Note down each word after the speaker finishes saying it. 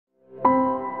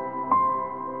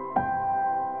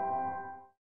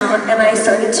and I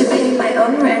started to pay my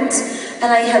own rent,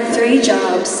 and I had 3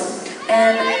 jobs.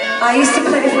 And I used to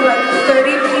play for like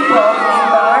 30 people in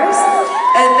bars,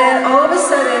 and then all of a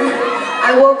sudden,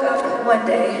 I woke up one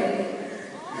day,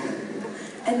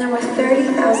 and there were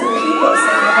 30,000 people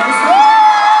singing my song.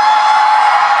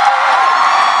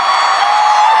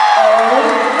 Oh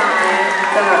my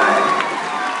God.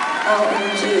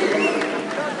 OMG.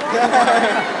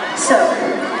 So,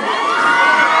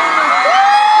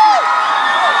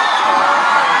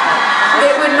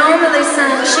 it would normally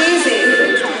sound cheesy,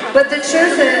 but the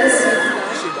truth is,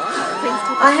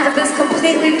 I had this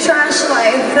completely trash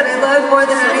life that I love more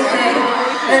than anything,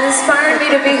 and inspired me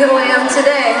to be who I am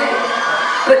today.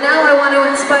 But now I want to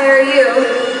inspire you.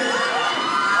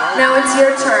 Now it's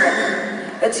your turn.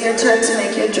 It's your turn to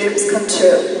make your dreams come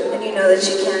true, and you know that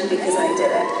you can because I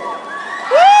did it.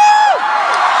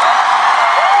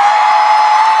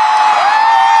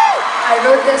 I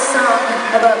wrote this song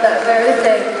about that very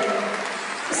thing.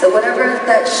 So whatever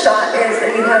that shot is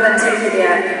that you haven't taken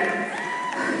yet,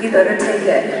 you better take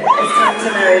it. It's time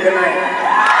to marry the night.